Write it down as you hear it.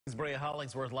Brea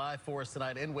Hollingsworth live for us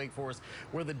tonight in Wake Forest,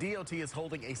 where the DOT is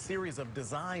holding a series of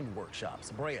design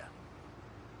workshops. Brea.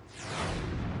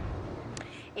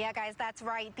 Yeah, guys, that's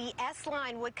right. The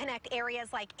S-Line would connect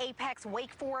areas like Apex,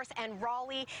 Wake Forest, and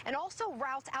Raleigh, and also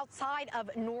routes outside of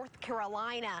North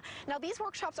Carolina. Now, these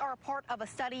workshops are a part of a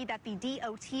study that the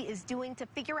DOT is doing to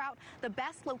figure out the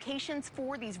best locations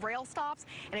for these rail stops,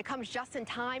 and it comes just in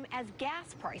time as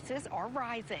gas prices are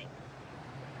rising.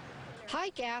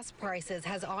 High gas prices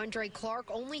has Andre Clark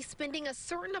only spending a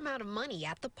certain amount of money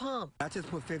at the pump. I just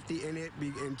put 50 in it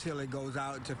until it goes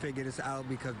out to figure this out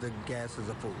because the gas is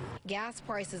a fool. Gas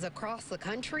prices across the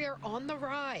country are on the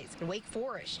rise. In Wake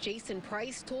Forest, Jason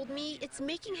Price told me it's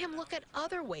making him look at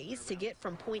other ways to get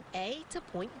from point A to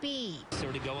point B.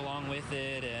 Sort of go along with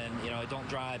it and, don't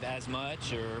drive as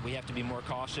much, or we have to be more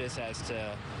cautious as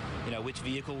to, which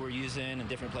vehicle we're using and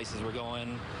different places we're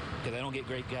going, because I don't get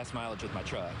great gas mileage with my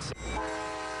trucks.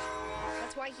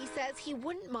 That's why he says he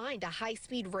wouldn't mind a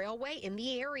high-speed railway in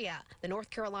the area. The North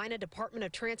Carolina Department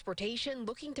of Transportation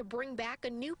looking to bring back a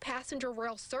new passenger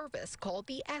rail service called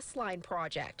the S-Line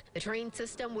project. The train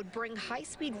system would bring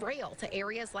high-speed rail to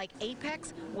areas like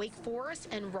Apex, Wake Forest,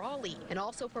 and Raleigh, and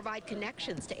also provide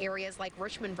connections to areas like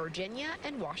Richmond, Virginia,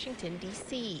 and Washington,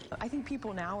 D.C. I think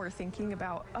people now are thinking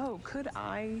about, oh, could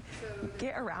I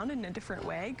get around in a different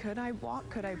way? Could I walk?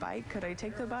 Could I bike? Could I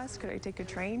take the bus? Could I take a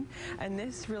train? And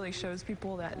this really shows people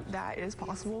that is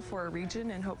possible for a region,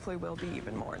 and hopefully will be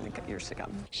even more in the years to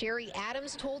come. Sherry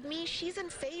Adams told me she's in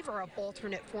favor of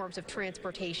alternate forms of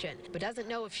transportation, but doesn't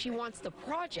know if she wants the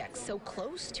project so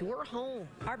close to her home.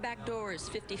 Our back door is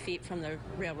 50 feet from the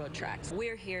railroad tracks.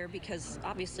 We're here because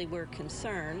obviously we're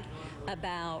concerned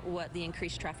about what the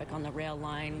increased traffic on the rail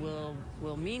line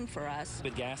will mean for us.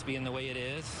 With gas being the way it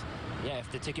is, yeah,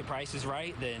 if the ticket price is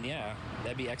right, then yeah,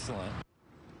 that'd be excellent.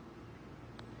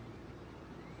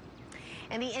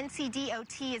 And the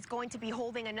NCDOT is going to be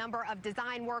holding a number of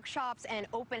design workshops and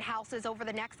open houses over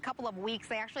the next couple of weeks.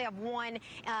 They actually have one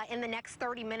in the next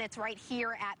 30 minutes right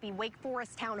here at the Wake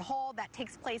Forest Town Hall. That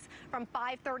takes place from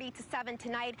 5:30 to 7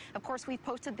 tonight. Of course, we've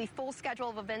posted the full schedule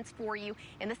of events for you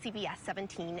in the CBS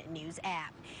 17 News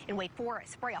app. In Wake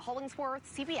Forest, Brea Hollingsworth,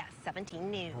 CBS 17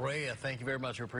 News. Brea, thank you very much.